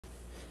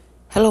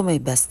Hello my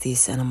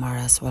besties and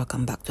Amaras,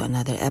 welcome back to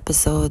another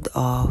episode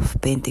of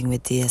Painting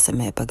with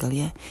Tsma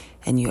Epaggelia,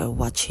 and you are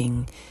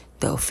watching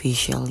the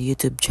official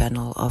YouTube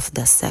channel of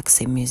the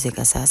Sexy Music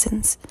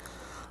Assassins.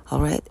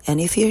 Alright,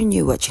 and if you're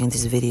new watching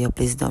this video,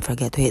 please don't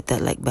forget to hit that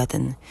like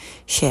button,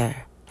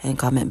 share, and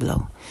comment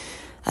below.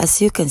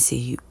 As you can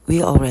see,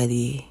 we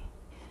already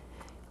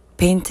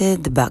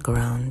painted the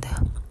background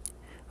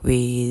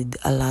with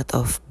a lot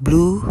of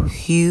blue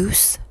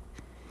hues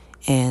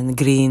and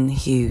green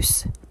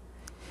hues.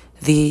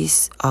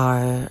 These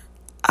are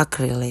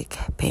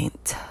acrylic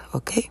paint,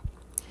 okay?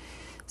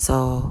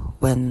 So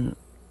when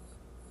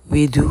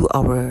we do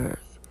our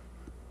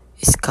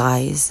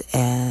skies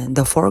and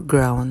the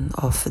foreground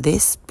of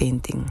this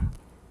painting,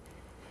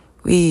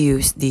 we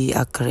use the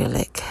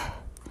acrylic.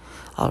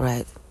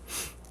 Alright,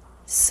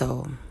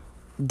 so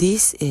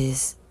this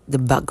is the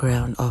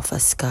background of a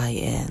sky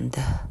and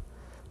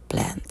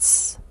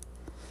plants,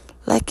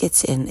 like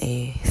it's in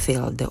a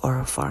field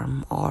or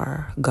farm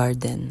or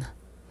garden.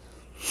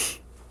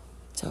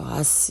 So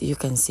as you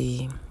can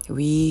see,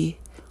 we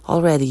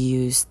already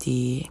used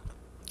the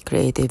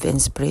creative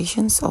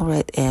inspirations,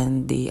 alright,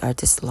 and the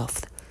artist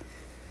loft.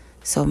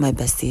 So my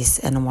besties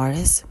and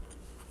Amaris,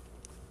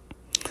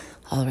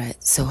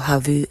 alright, so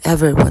have you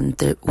ever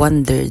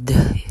wondered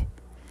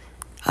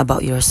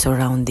about your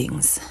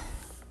surroundings?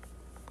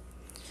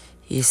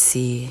 You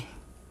see,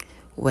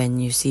 when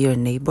you see your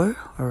neighbor,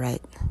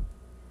 alright,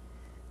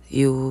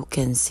 you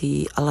can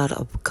see a lot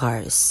of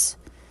cars,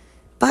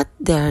 but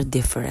they're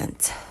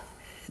different.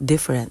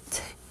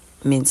 Different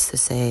means to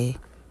say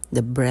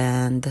the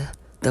brand,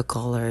 the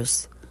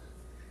colors,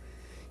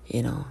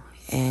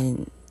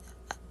 and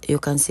you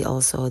can see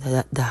also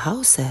the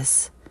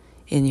houses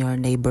in your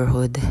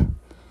neighborhood,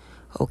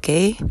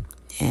 okay?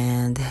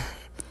 And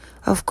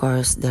of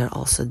course, they're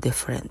also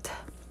different.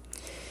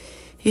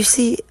 You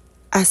see,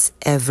 as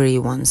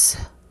everyone's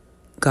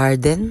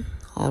garden,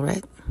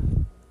 alright,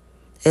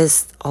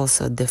 is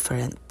also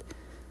different.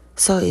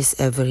 So is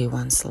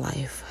everyone's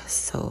life.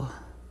 So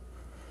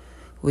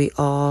we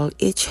all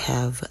each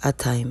have a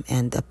time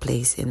and a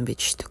place in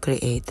which to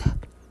create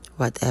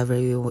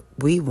whatever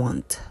we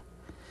want.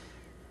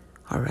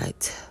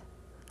 Alright,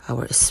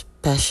 our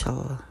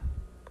special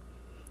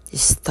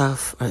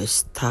stuff or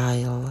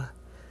style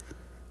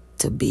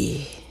to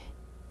be.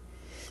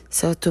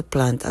 So to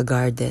plant a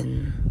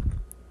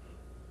garden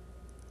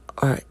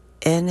or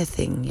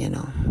anything,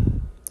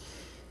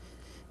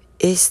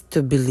 is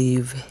to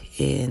believe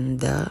in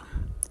the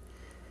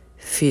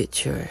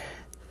future.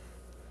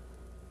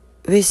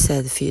 We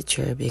said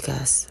future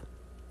because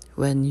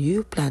when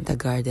you plant a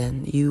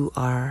garden, you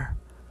are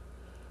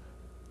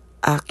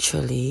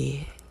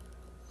actually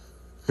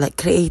like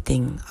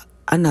creating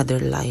another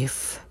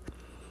life,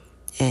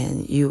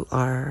 and you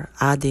are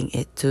adding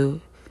it to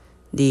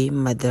the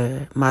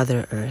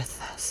mother earth.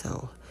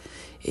 So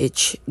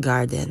each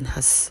garden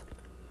has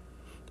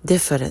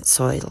different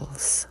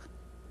soils.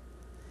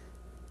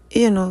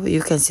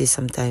 You can see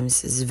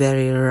sometimes it's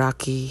very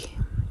rocky,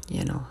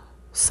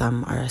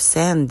 some are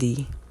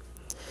sandy.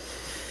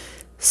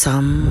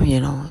 Some,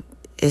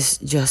 is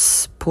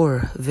just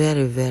poor,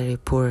 very, very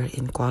poor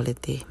in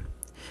quality,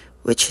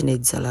 which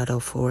needs a lot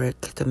of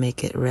work to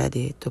make it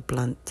ready to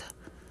plant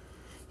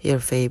your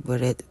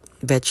favorite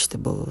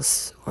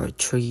vegetables or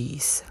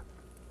trees.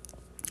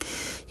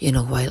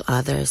 While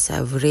others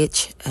have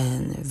rich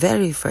and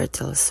very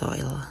fertile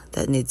soil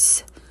that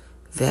needs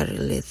very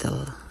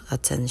little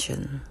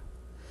attention.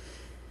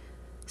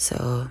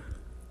 So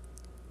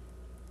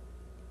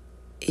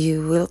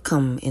you will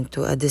come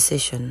into a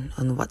decision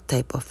on what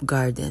type of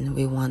garden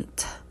we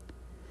want.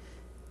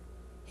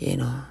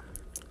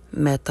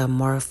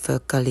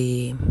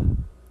 Metamorphically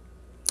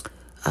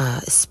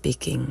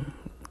speaking,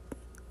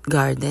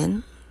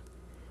 garden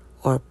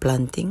or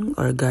planting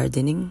or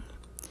gardening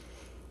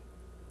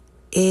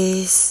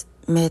is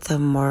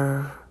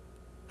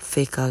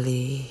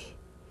metamorphically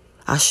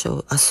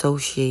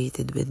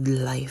associated with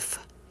life,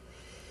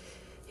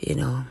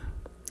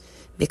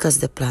 because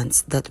the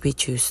plants that we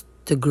choose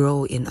to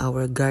grow in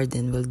our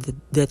garden will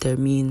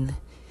determine,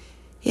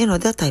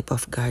 the type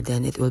of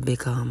garden it will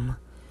become.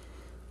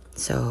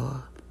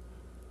 So,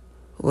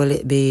 will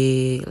it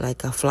be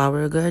like a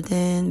flower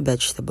garden,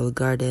 vegetable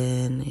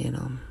garden,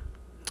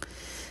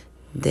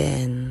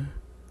 Then,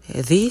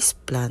 these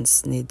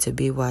plants need to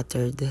be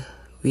watered,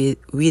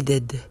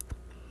 weeded,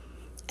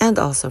 and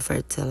also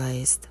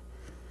fertilized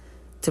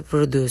to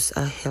produce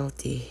a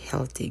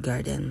healthy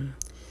garden.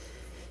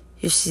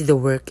 You see the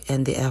work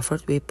and the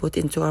effort we put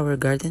into our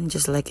garden,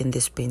 just like in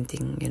this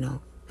painting,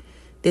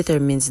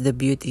 determines the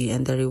beauty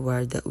and the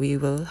reward that we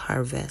will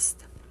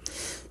harvest.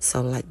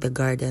 So like the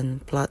garden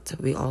plot,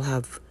 we all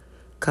have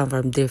come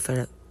from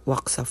different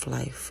walks of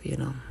life,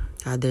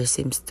 Others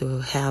seems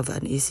to have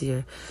an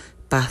easier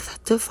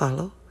path to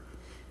follow,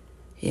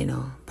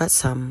 but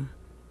some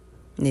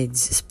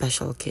needs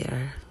special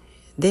care.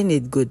 They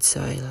need good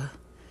soil.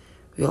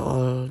 We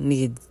all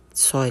need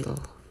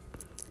soil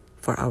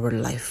for our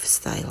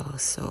lifestyle,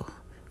 so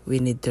we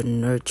need to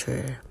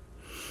nurture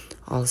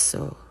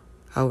also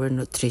our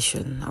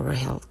nutrition, our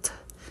health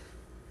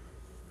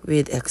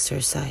with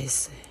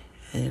exercise,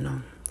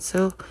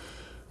 So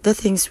the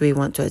things we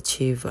want to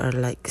achieve are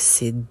like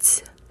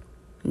seeds.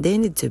 They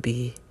need to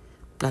be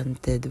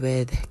planted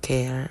with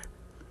care,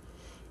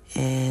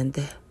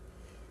 and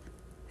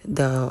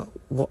the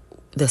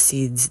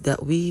seeds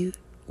that we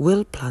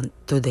will plant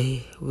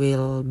today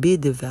will be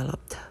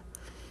developed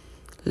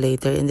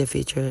later in the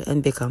future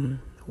and become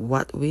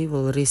what we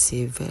will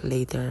receive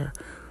later.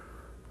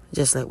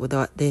 Just like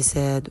what they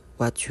said,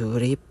 what you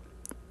reap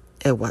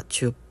is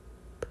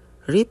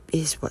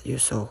what you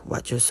sow.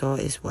 What you sow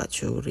is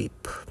what you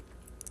reap.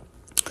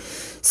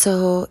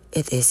 So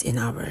it is in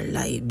our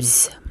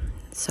lives.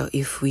 So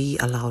if we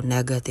allow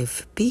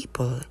negative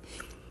people,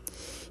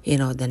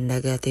 the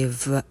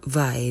negative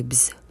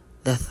vibes,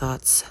 the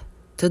thoughts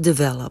to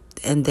develop,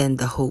 and then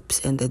the hopes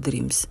and the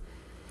dreams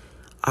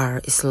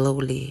are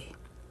slowly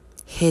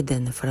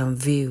hidden from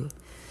view.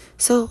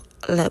 So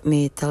let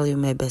me tell you,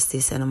 my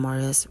besties and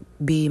amores,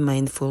 be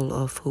mindful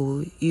of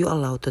who you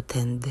allow to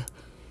tend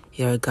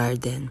your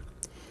garden.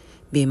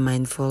 Be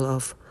mindful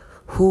of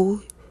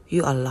who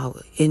you allow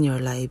in your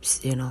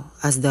lives,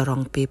 as the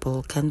wrong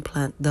people can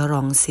plant the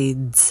wrong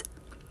seeds.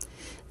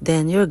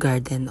 Then your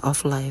garden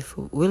of life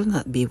will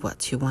not be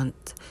what you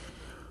want,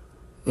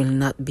 will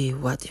not be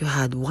what you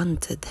had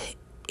wanted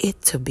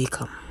it to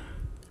become.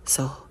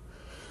 So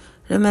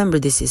remember,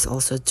 this is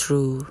also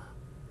true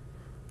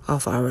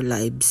of our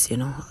lives,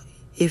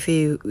 If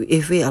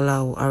we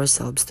allow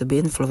ourselves to be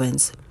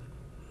influenced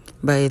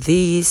by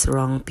these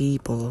wrong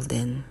people,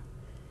 then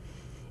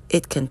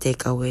it can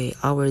take away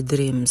our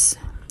dreams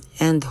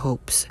and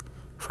hopes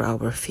for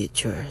our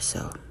future.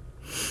 So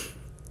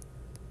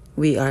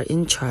we are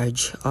in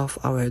charge of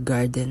our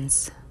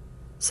gardens,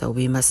 so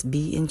we must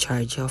be in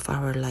charge of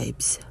our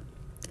lives.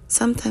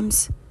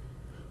 Sometimes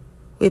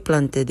we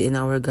planted in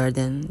our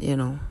garden,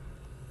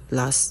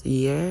 last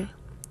year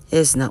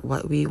is not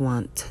what we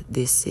want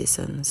this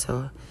season.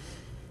 So,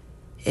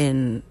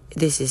 and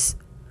this is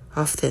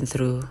often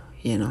through,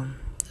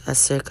 as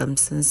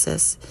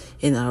circumstances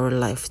in our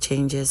life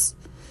changes,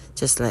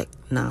 just like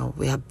now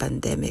we have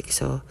pandemic,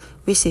 so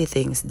we see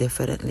things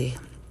differently.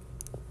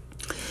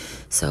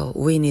 So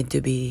we need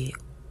to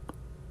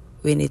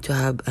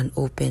have an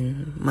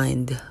open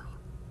mind.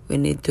 We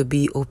need to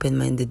be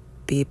open-minded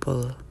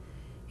people,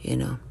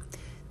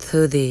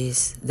 through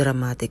these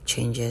dramatic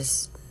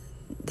changes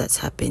that's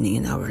happening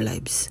in our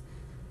lives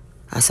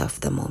as of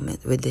the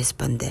moment with this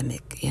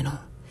pandemic,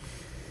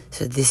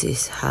 So this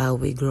is how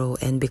we grow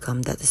and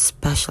become that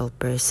special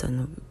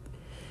person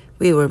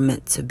we were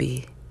meant to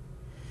be.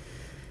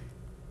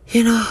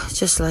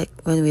 Just like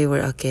when we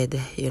were a kid,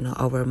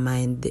 our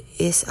mind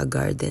is a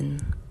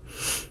garden.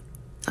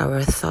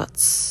 Our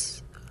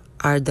thoughts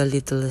are the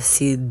little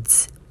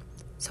seeds.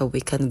 So we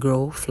can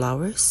grow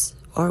flowers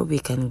or we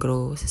can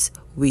grow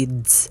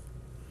weeds.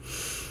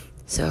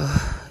 So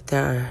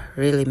there are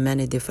really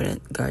many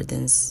different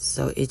gardens.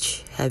 So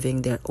each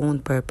having their own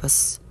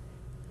purpose,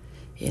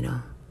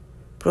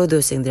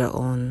 producing their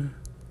own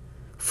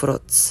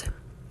fruits.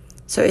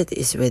 So it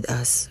is with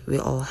us. We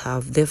all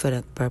have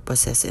different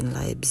purposes in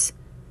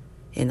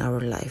our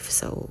life.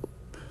 So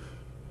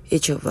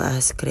each of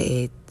us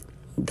create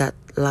that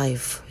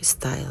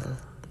lifestyle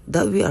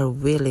that we are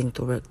willing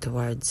to work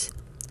towards.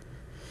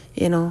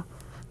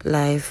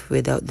 Life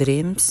without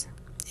dreams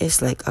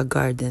is like a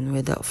garden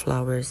without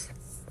flowers.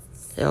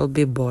 It'll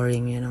be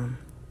boring,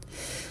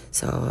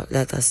 So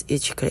let us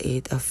each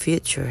create a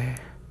future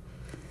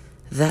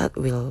that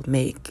will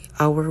make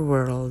our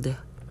world,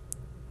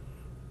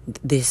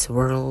 this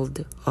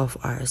world of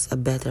ours, a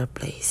better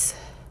place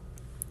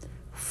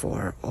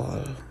for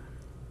all.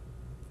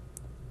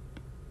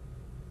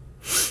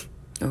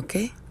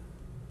 Okay?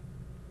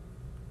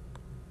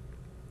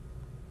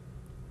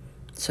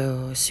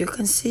 So as you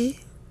can see,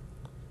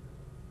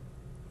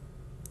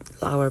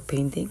 our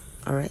painting,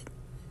 alright?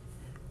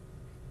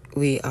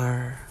 We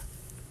are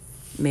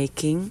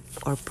making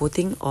or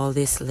putting all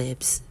these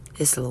leaves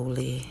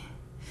slowly,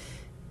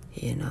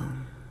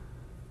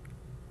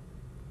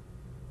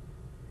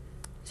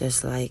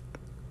 Just like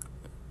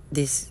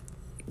this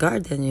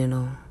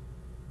garden,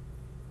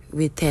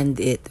 we tend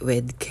it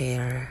with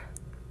care.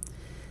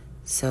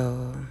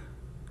 So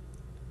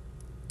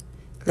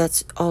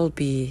let's all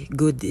be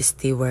good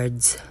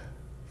stewards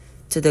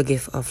to the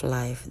gift of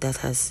life that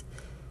has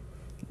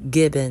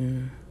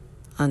given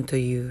unto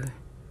you.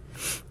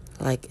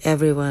 Like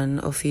every one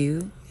of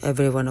you,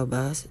 every one of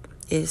us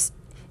is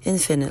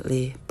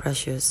infinitely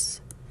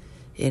precious,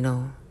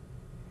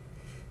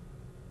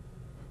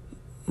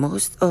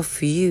 Most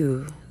of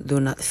you do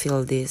not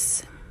feel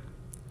this,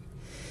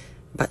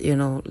 but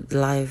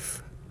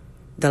the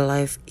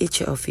life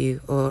each of you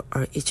or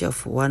each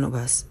one of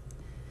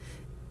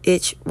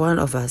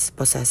us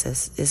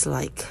possesses is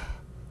like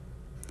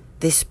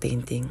this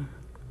painting.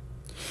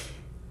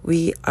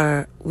 We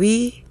are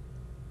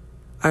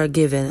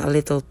given a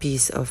little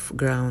piece of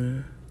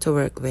ground to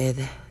work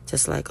with,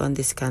 just like on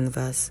this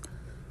canvas.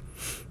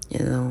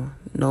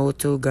 No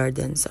two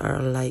gardens are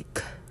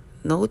alike.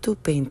 No two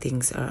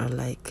paintings are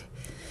alike.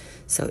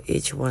 So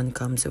each one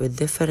comes with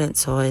different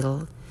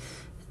soil,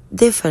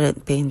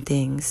 different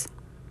paintings,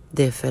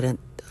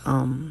 different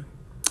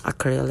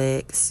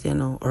acrylics,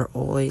 or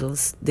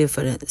oils,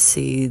 different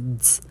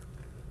seeds,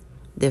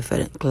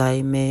 different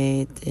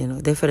climate,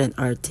 different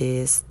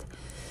artists.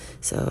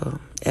 So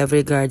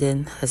every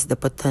garden has the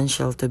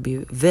potential to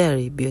be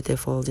very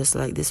beautiful, just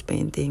like this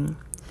painting.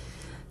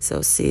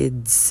 So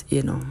seeds,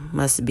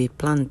 must be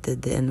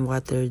planted and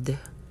watered.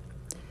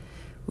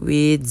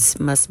 Weeds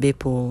must be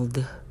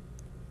pulled.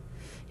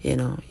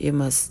 You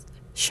must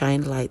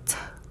shine light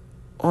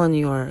on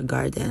your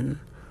garden,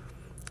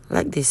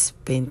 like this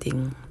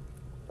painting.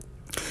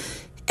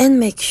 And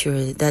make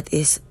sure that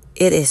it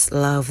is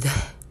loved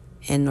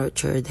and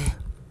nurtured.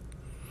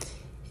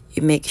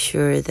 You make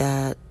sure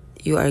that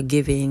you are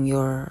giving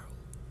your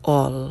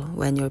all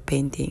when you're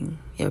painting,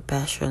 your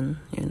passion,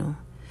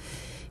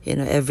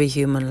 every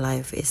human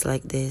life is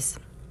like this.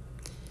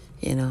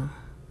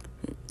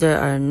 There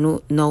are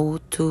no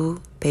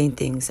two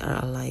paintings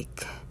are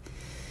alike.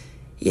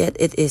 Yet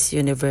it is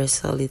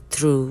universally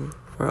true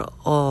for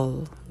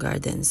all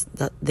gardens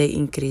that they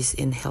increase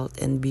in health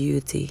and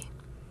beauty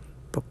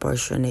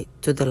proportionate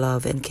to the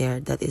love and care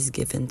that is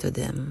given to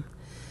them.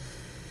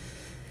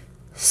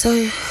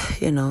 So,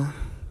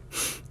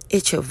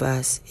 each of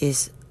us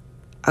is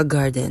a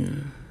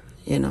garden,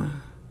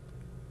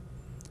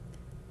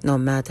 no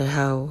matter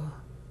how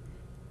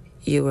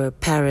you were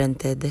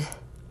parented,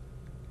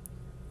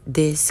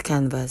 this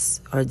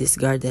canvas or this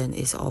garden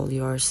is all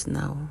yours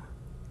now.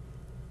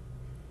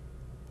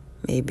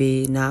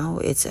 Maybe now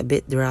it's a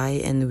bit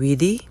dry and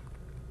weedy.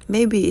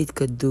 Maybe it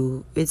could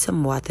do with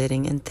some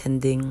watering and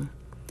tending.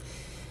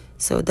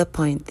 So the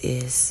point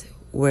is,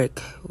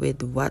 work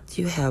with what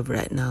you have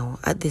right now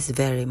at this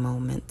very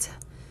moment.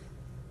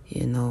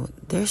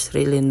 There's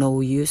really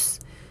no use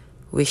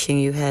wishing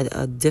you had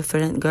a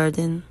different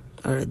garden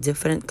or a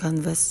different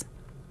canvas.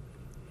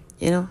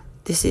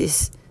 This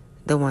is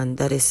the one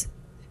that is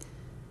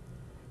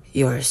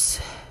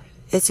yours.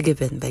 It's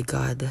given by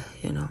God,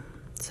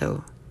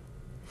 So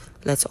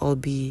let's all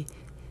be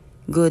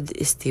good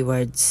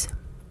stewards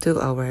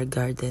to our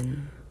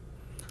garden.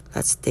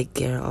 Let's take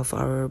care of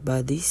our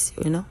bodies,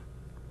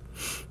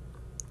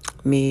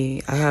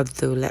 Me, I have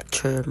to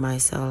lecture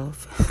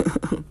myself.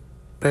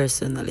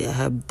 Personally, I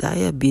have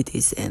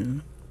diabetes,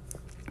 and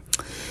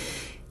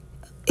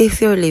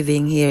if you're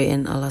living here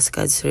in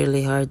Alaska, it's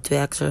really hard to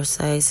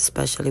exercise,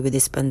 especially with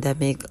this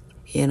pandemic,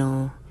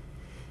 and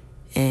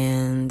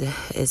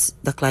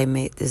the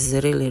climate is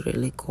really,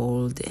 really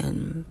cold,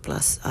 and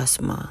plus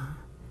asthma.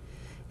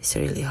 It's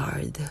really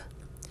hard,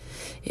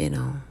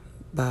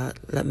 But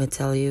let me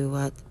tell you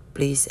what,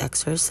 please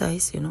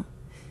exercise,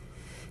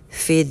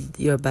 Feed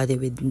your body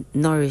with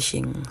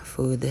nourishing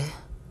food.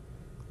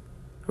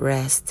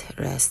 Rest,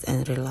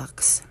 and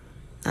relax.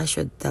 I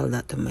should tell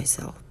that to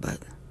myself, but,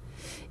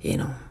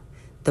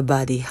 the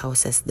body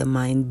houses the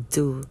mind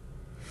too.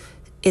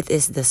 It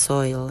is the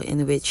soil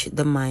in which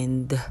the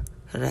mind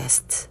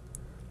rests.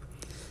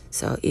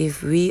 So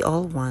if we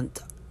all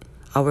want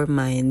our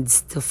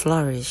minds to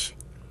flourish,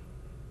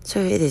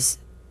 so it is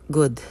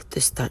good to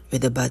start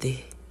with the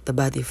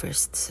body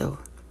first. So,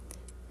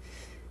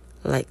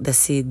 like the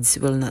seeds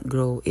will not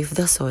grow if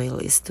the soil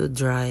is too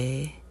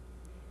dry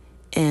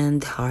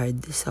and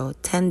hard. So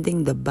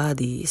tending the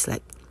body is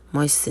like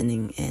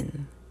moistening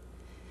and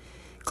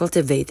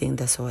cultivating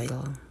the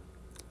soil,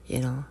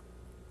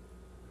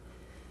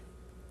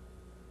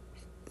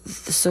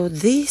 So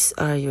these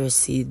are your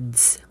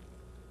seeds.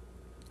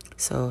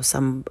 So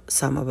some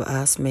of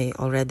us may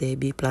already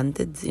be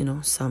planted,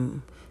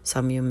 some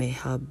you may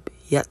have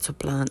yet to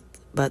plant.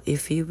 But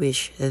if you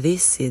wish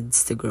these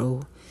seeds to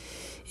grow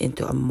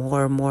into a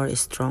more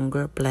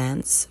stronger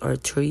plants or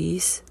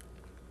trees,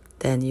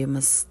 then you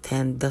must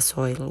tend the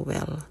soil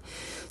well.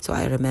 So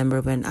I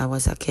remember when I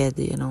was a kid,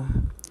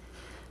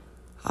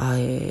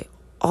 I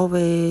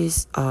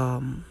always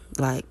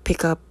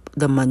pick up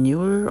the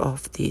manure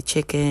of the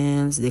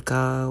chickens, the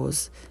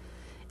cows,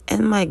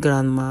 and my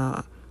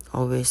grandma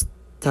always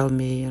tell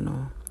me,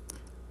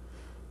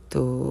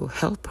 to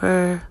help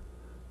her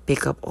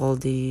pick up all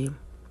the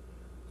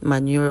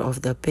manure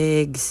of the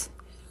pigs,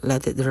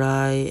 let it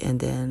dry, and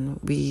then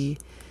we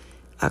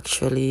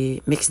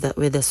actually mix that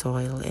with the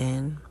soil,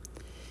 and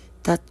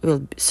that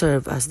will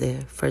serve as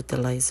the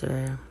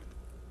fertilizer,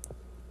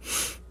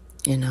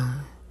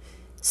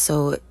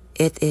 So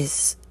it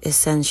is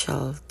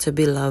essential to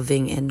be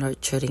loving and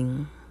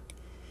nurturing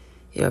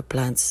your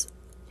plants,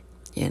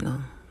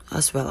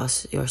 as well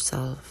as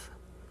yourself.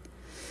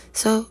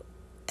 So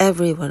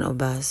every one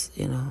of us,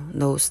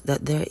 knows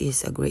that there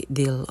is a great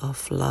deal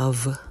of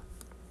love,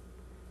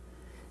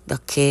 the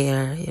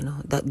care,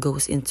 that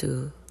goes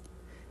into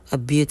a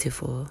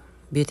beautiful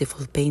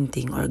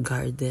painting or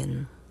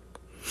garden.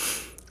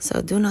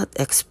 So do not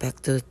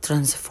expect to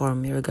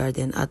transform your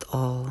garden at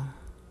all,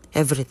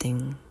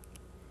 everything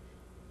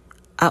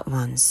at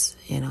once.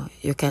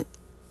 You can't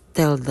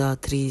tell the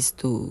trees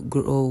to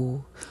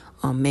grow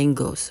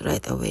mangoes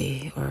right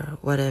away or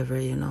whatever,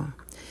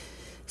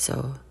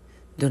 So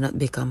do not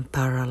become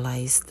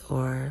paralyzed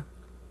or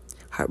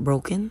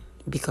heartbroken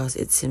because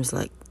it seems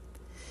like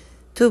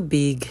too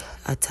big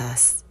a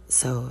task.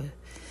 So,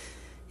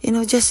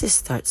 just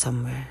start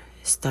somewhere.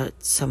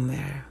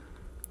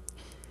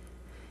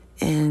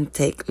 And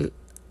take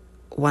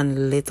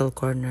one little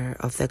corner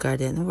of the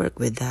garden and work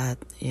with that,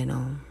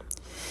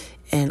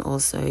 And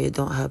also, you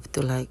don't have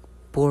to like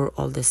pour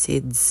all the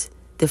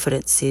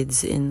different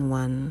seeds in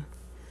one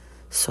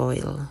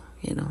soil,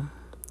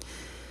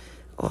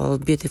 All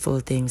beautiful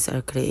things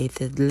are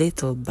created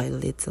little by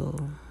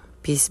little,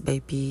 piece by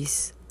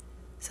piece.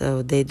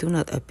 So they do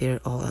not appear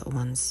all at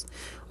once,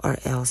 or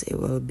else it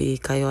will be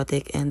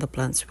chaotic and the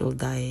plants will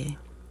die.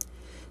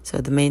 So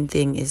the main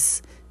thing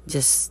is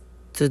just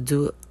to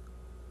do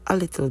a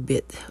little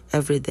bit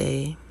every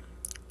day.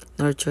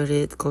 Nurture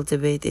it,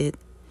 cultivate it,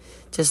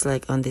 just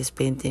like on this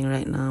painting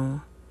right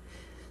now.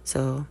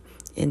 So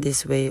in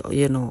this way,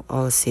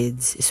 all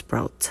seeds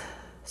sprout.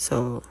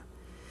 So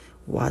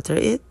water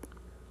it,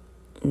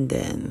 and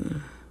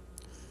then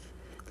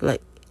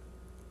like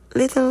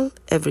little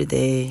every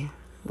day,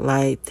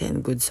 light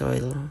and good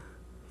soil.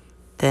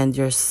 Tend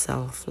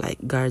yourself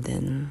like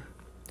garden.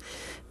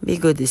 Be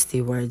good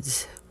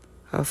stewards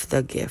of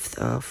the gift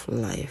of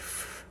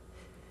life.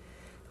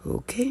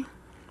 Okay?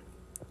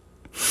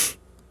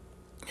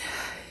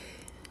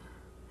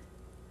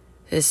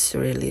 It's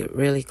really,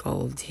 really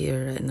cold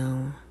here right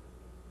now.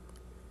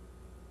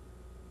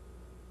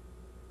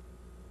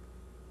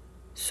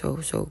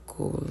 So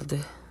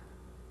cold.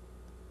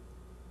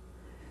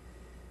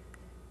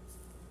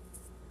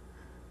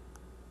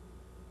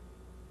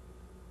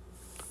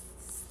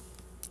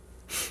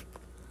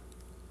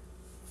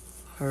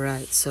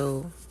 Alright,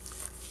 so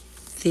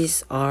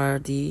these are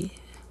the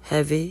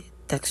heavy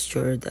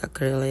textured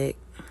acrylic.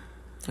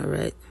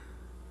 Alright.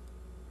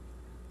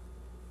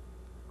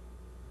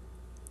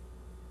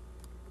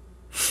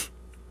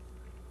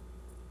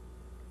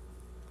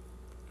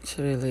 It's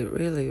really,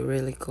 really,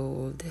 really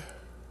cold.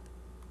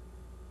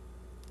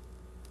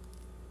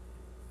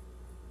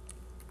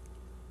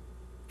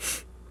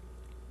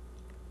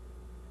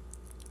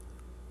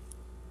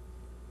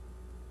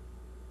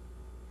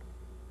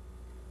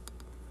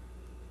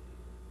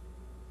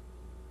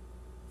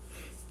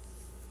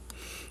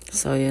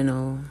 So,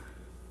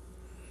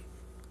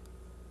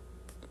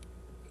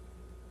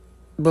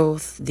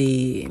 both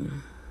the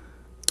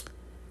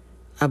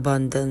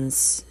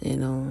abundance,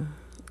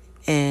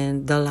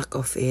 and the lack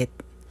of it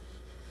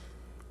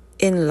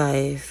in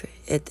life,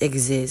 it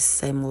exists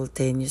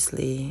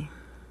simultaneously,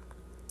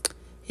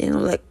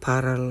 like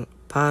parallel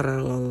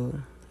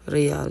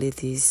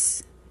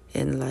realities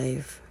in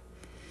life,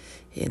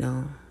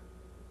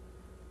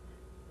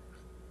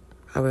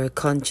 our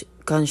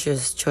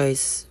conscious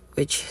choice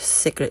which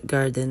secret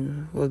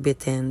garden will be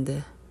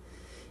tend.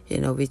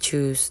 We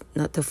choose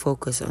not to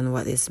focus on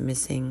what is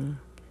missing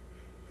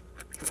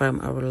from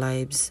our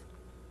lives,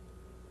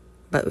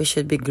 but we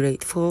should be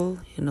grateful,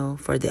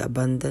 for the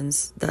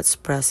abundance that's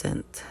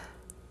present.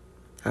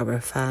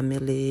 Our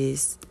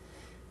families,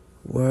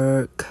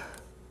 work,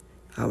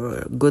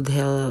 our good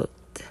health,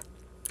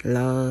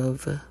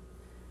 love,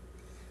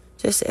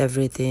 just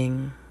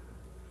everything.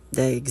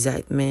 The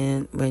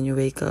excitement when you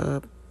wake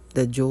up,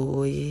 the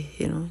joy,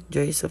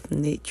 joys of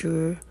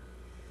nature,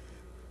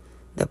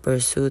 the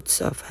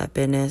pursuits of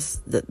happiness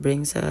that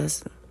brings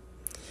us,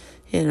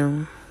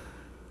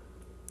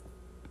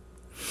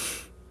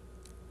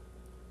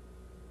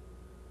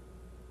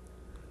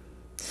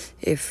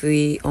 If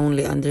we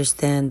only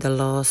understand the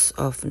laws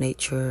of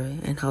nature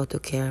and how to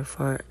care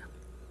for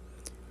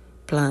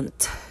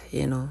plant,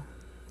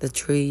 the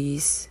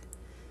trees,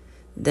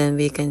 then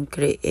we can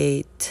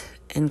create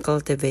and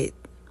cultivate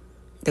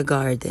the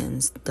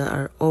gardens that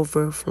are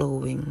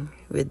overflowing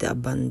with the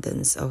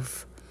abundance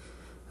of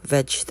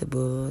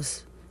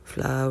vegetables,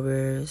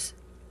 flowers.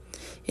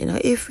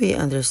 If we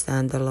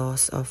understand the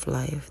laws of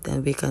life,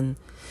 then we can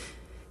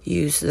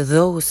use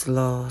those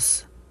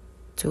laws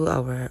to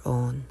our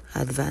own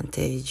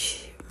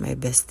advantage, my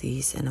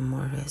besties and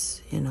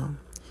amores.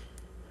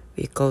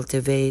 We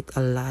cultivate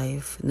a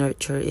life,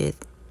 nurture it,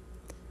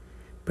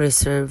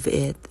 preserve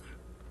it,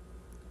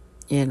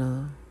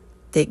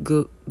 take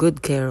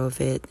good care of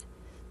it.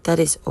 That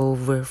is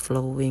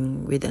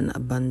overflowing with an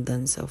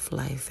abundance of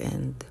life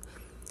and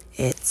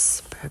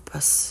its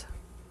purpose.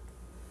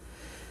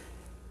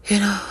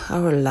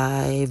 Our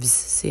lives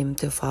seem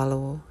to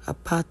follow a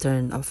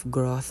pattern of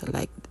growth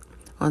like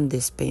on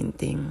this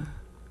painting.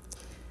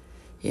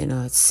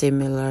 It's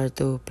similar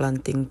to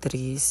planting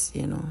trees,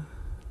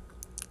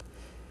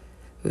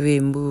 We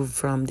move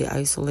from the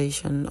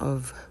isolation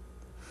of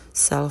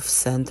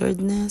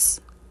self-centeredness,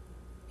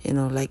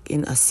 like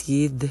in a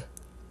seed,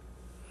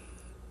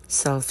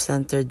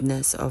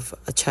 self-centeredness of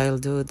a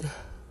childhood,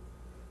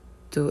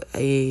 to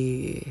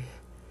a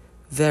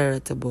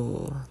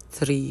veritable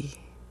tree,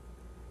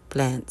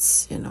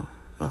 plants,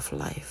 of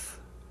life.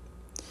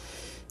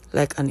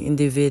 Like an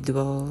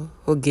individual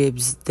who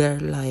gives their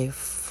life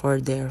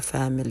for their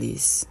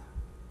families.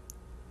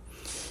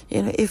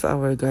 If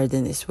our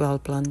garden is well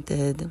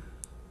planted,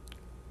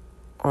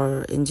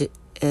 or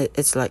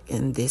it's like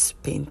in this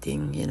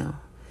painting,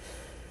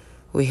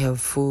 we have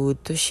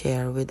food to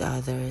share with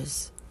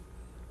others.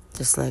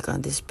 Just like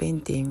on this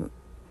painting,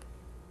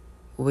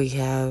 we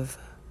have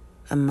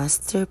a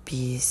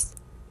masterpiece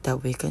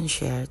that we can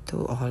share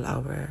to all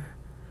our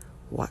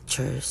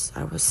watchers,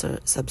 our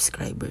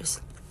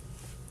subscribers.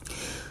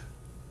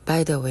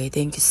 By the way,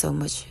 thank you so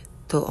much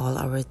to all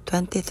our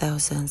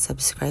 20,000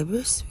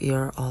 subscribers.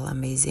 You're all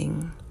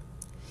amazing,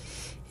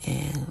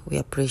 and we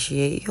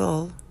appreciate you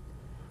all.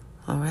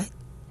 Alright,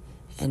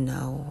 and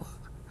now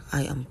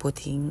I am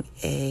putting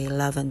a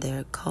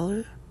lavender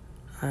color.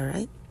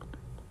 Alright,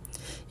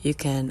 you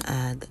can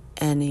add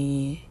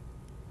any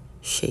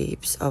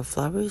shapes of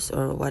flowers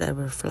or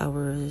whatever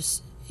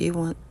flowers you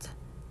want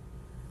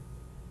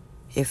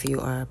if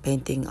you are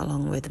painting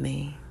along with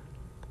me.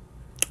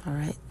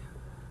 Alright,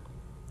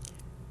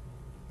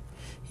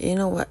 you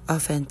know what,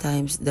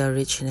 oftentimes the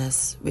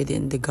richness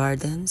within the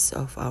gardens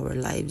of our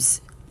lives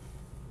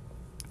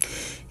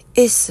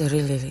is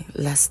really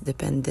less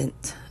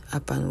dependent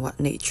upon what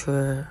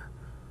nature,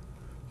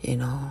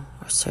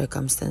 or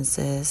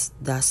circumstances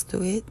does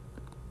to it,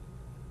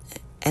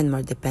 and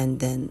more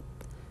dependent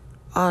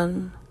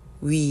on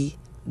we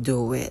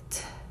do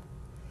it.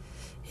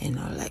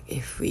 Like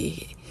if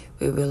we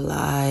will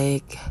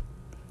like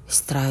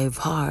strive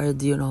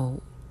hard,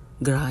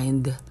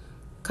 grind,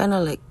 kind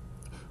of like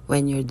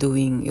when you're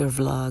doing your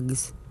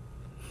vlogs,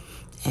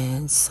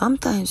 and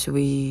sometimes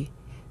we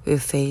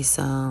face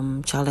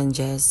some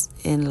challenges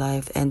in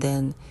life, and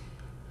then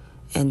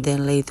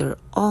later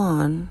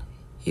on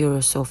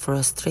you're so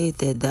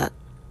frustrated that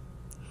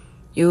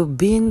you've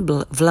been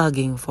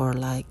vlogging for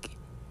like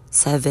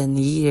 7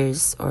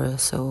 years or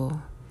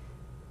so,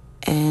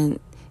 and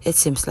it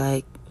seems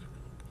like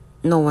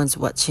no one's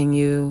watching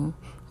you,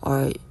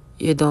 or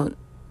you don't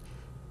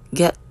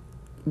get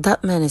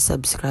that many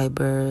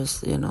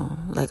subscribers,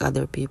 like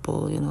other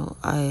people.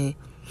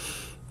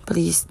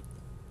 Please,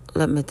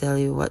 let me tell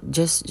you what,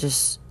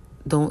 just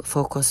don't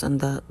focus on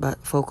that, but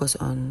focus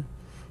on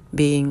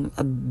being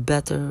a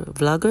better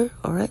vlogger.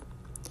 Alright,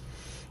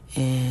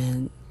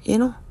 and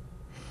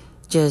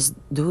just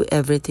do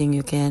everything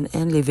you can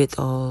and leave it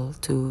all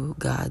to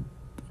God.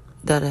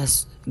 That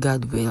is,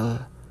 God will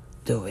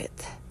do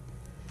it.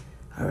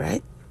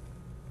 Alright,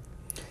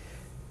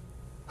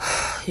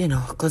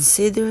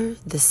 consider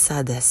the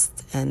saddest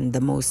and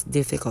the most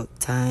difficult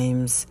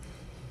times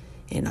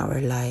in our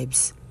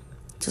lives,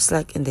 just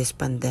like in this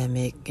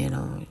pandemic.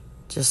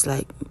 Just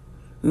like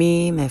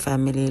me, my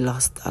family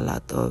lost a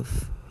lot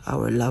of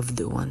our loved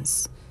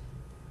ones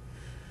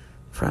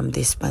from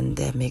this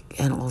pandemic,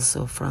 and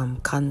also from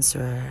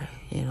cancer.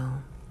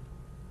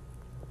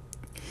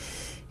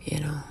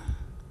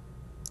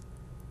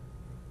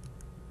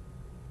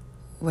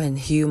 When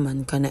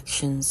human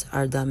connections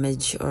are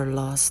damaged or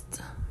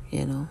lost,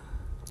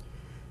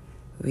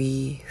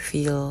 we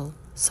feel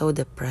so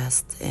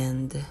depressed,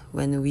 and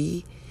when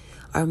we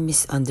are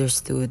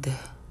misunderstood,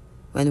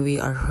 when we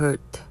are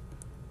hurt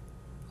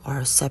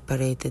or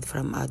separated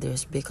from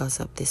others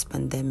because of this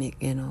pandemic,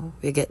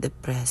 we get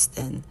depressed.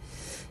 And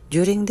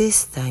during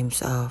these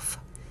times of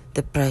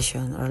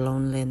depression or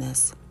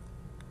loneliness,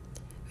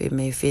 we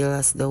may feel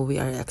as though we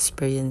are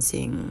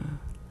experiencing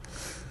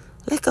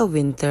like a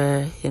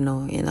winter, in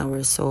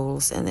our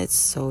souls, and it's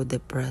so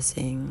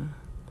depressing.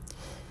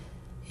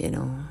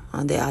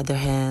 On the other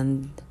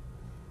hand,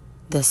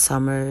 the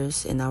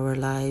summers in our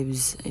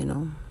lives,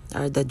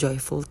 are the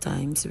joyful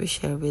times we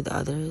share with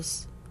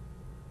others,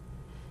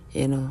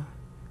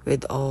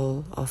 with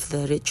all of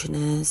the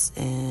richness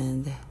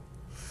and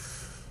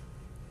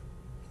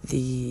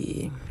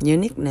the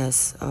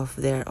uniqueness of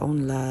their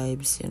own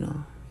lives.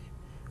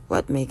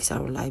 What makes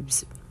our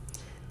lives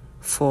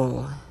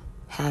full,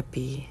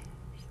 happy,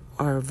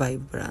 or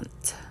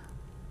vibrant.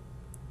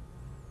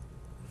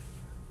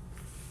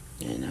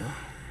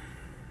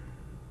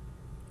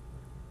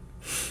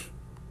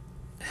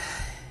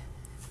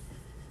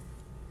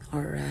 All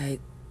right.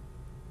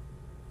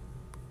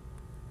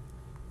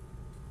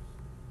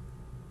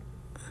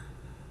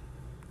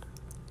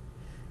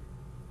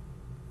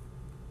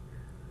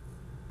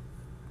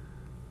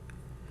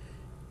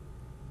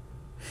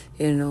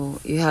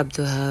 You have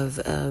to have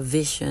a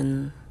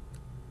vision,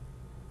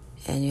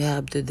 and you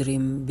have to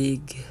dream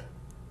big,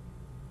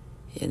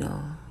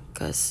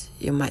 because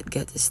you might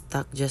get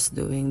stuck just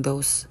doing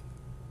those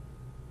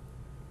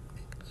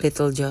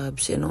little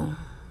jobs,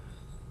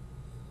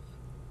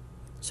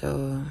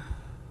 So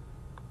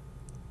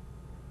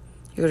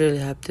you really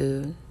have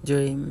to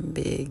dream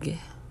big.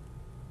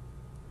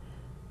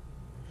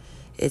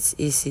 It's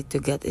easy to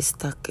get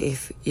stuck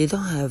if you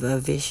don't have a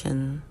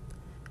vision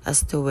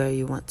as to where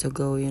you want to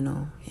go,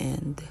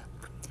 and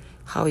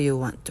how you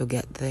want to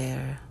get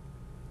there.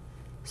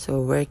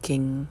 So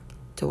working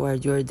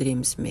toward your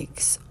dreams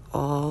makes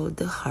all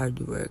the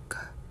hard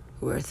work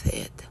worth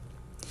it.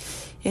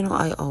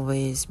 I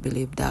always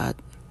believe that,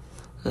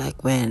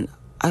 like when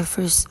I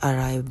first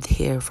arrived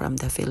here from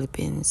the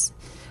Philippines,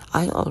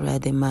 I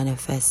already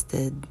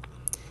manifested,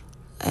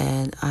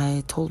 and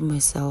I told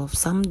myself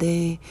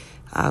someday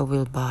I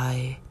will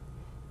buy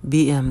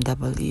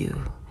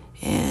BMW,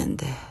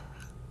 and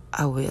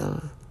I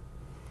will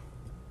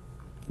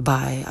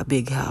buy a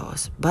big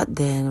house. But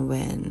then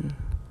when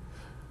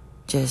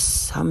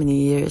just how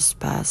many years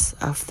passed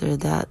after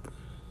that,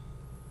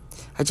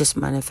 I just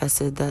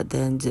manifested that.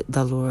 Then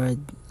the Lord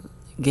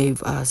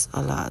gave us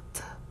a lot,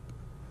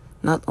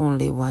 not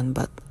only one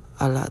but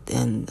a lot,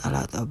 and a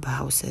lot of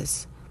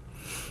houses.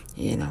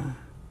 You know,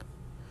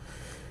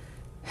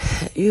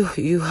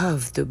 you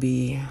have to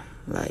be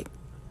like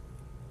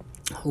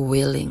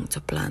willing to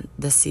plant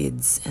the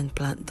seeds and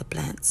plant the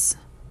plants.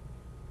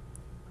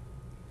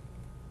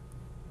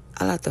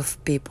 A lot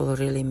of people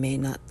really may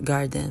not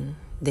garden,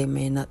 they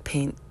may not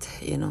paint,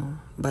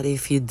 but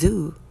if you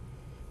do,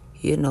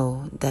 you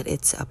know that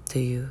it's up to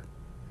you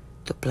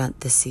to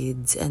plant the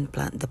seeds and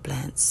plant the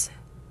plants.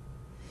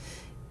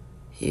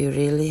 You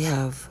really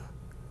have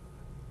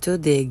to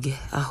dig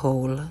a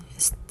hole,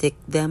 stick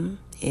them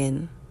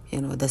in,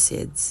 the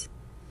seeds,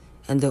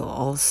 and do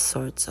all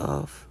sorts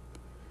of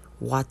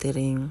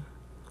watering,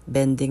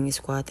 bending,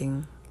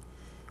 squatting,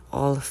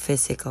 all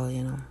physical,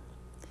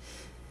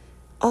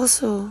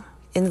 Also,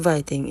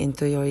 inviting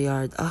into your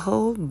yard a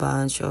whole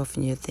bunch of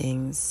new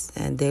things,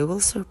 and they will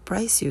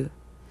surprise you,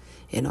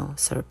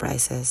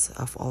 surprises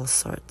of all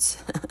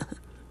sorts.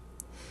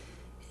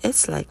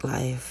 It's like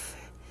life,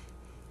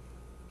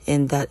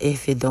 in that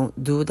if you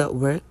don't do that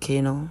work,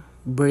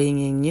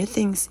 bringing new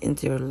things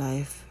into your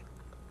life,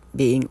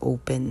 being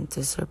open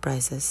to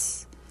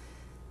surprises,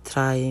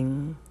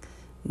 trying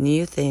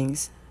new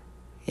things,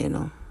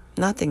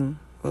 nothing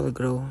will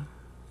grow,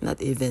 not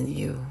even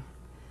you.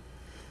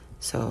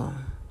 So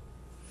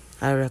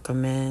I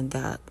recommend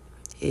that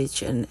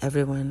each and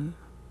everyone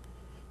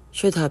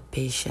should have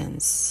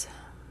patience.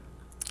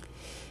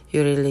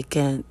 You really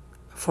can't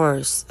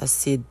force a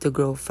seed to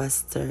grow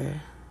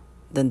faster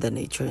than the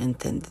nature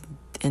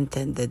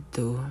intended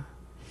to,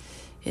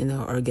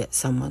 or get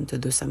someone to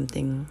do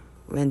something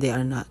when they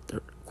are not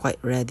quite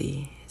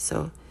ready.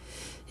 So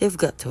you've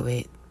got to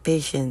wait.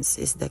 Patience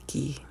is the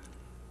key.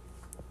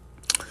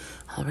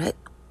 All right.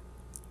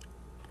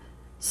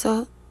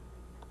 So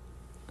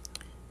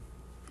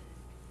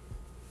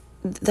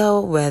the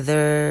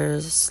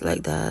weather's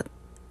like that,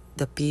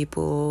 the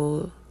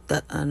people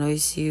that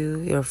annoys you,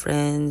 your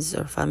friends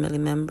or family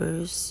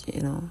members,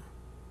 you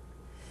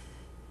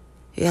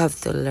have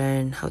to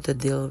learn how to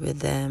deal with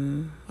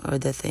them, or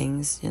the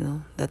things,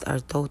 that are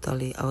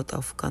totally out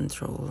of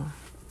control.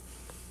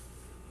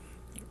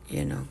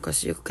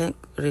 Because you can't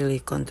really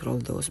control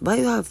those, but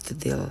you have to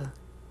deal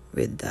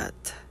with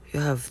that.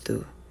 You have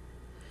to.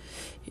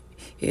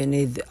 You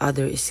need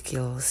other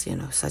skills,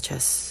 such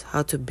as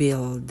how to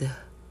build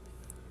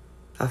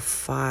a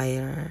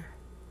fire,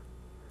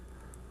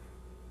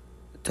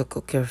 to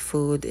cook your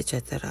food,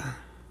 etc.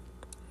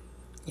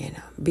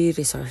 Be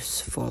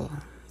resourceful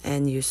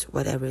and use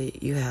whatever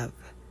you have,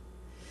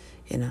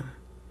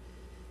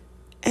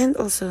 And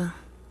also,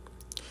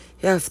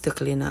 you have to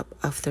clean up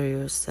after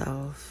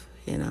yourself,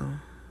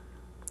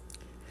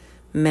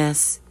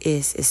 Mess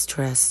is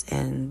stress,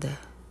 and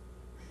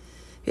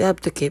you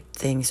have to keep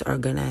things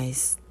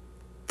organized,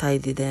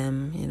 tidy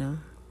them,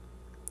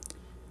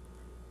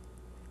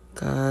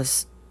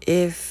 Because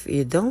if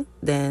you don't,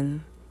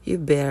 then you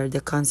bear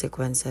the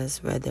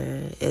consequences,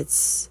 whether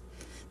it's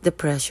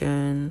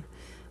depression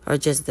or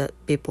just that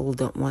people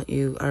don't want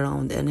you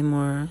around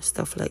anymore,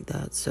 stuff like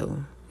that.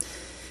 So,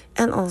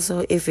 and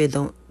also, if you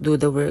don't do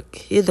the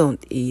work, you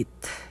don't eat.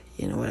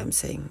 You know what I'm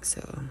saying?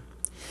 So,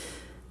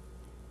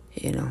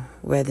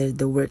 whether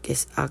the work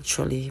is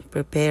actually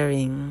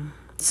preparing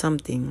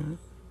something,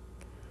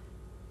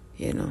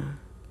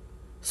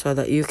 so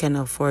that you can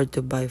afford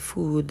to buy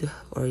food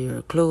or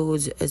your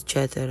clothes,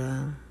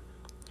 etc.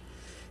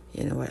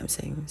 You know what I'm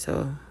saying?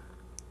 So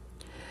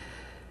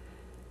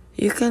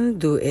you can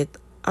do it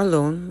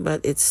alone,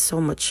 but it's so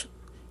much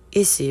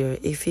easier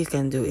if you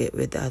can do it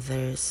with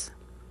others.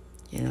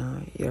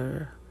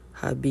 Your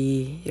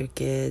hubby, your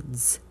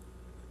kids.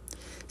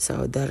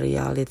 So the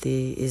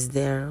reality is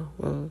there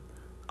will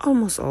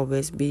almost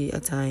always be a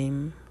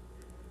time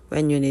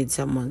when you need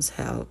someone's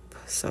help.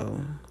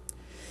 So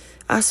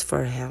ask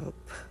for help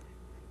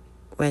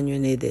when you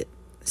need it.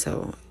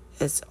 So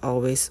it's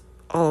always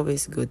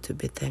good to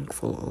be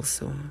thankful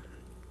also.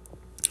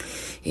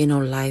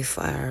 Life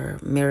are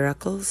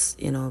miracles.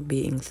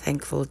 Being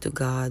thankful to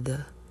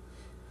God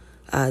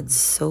adds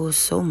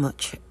so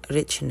much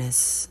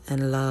richness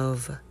and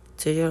love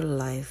to your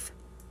life.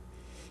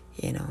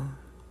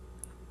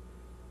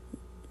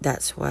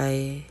 That's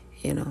why,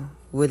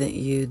 wouldn't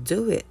you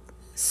do it?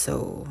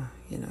 So,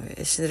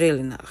 it's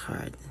really not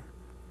hard.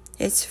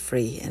 It's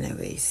free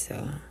anyway,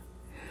 so.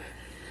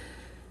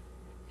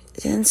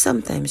 And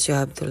sometimes you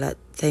have to let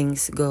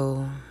things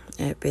go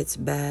if it's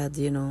bad,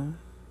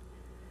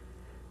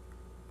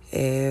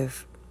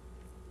 If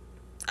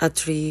a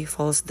tree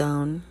falls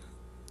down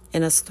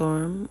in a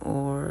storm,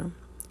 or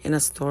in a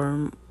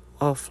storm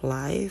of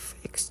life,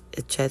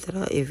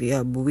 etc. If you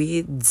have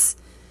weeds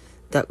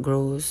that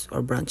grows,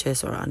 or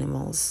branches or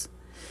animals,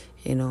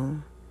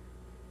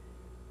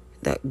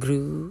 that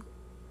grew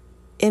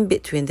in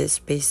between the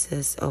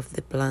spaces of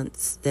the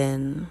plants,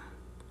 then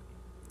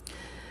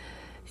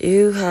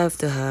you have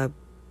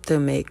to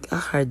make a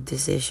hard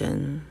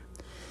decision,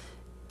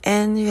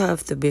 and you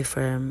have to be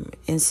firm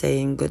in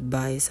saying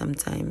goodbye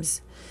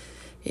sometimes.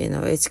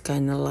 It's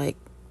kind of like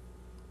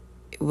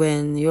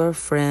when your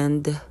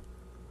friend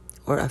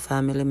or a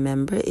family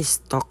member is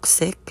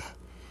toxic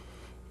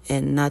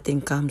and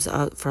nothing comes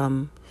out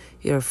from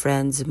your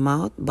friend's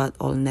mouth but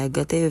all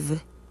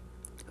negative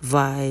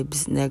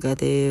vibes,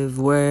 negative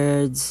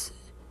words.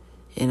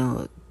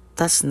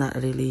 That's not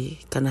really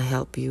gonna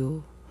help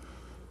you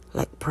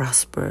like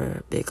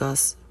prosper,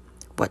 because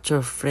what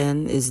your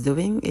friend is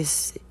doing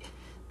is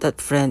that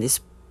friend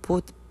is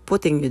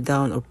putting you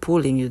down or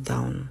pulling you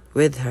down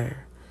with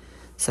her.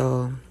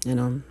 So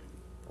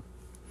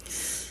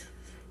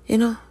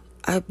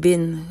I've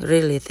been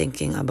really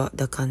thinking about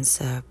the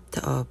concept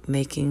of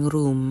making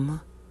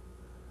room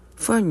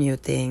for new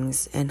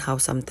things, and how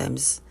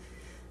sometimes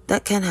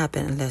that can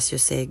happen unless you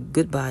say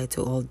goodbye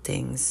to old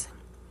things.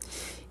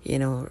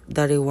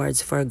 The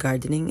rewards for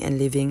gardening and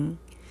living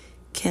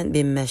can't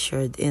be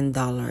measured in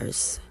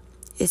dollars.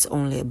 It's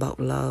only about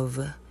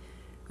love.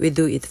 We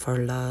do it for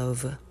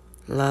love.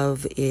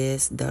 Love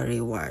is the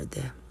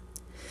reward.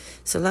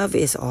 So love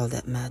is all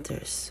that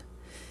matters.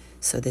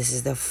 So this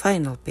is the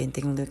final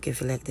painting look.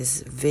 If you like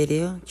this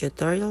video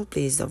tutorial,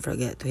 please don't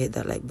forget to hit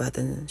that like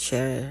button,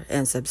 share,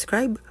 and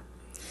subscribe.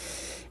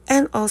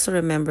 And also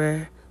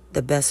remember,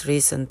 the best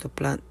reason to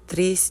plant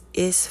trees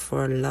is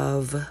for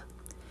love.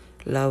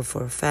 Love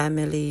for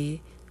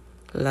family,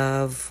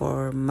 love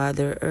for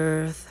Mother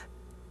Earth,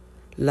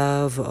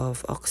 love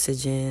of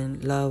oxygen,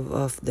 love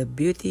of the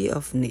beauty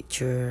of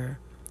nature,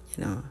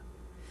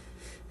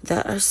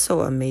 that are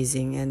so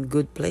amazing and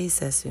good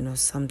places,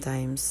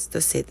 sometimes to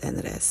sit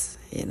and rest,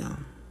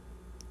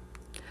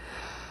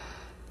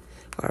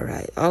 All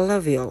right, I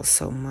love you all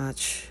so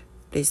much.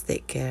 Please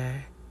take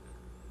care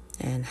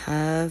and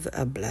have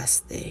a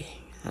blessed day.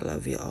 I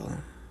love you all.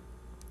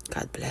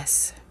 God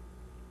bless.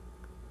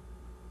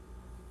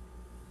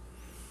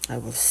 I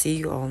will see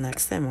you all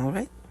next time, all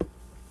right?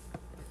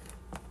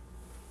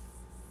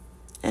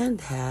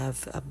 And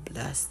have a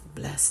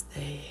blessed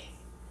day.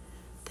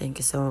 Thank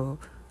you so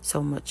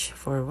much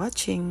for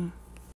watching.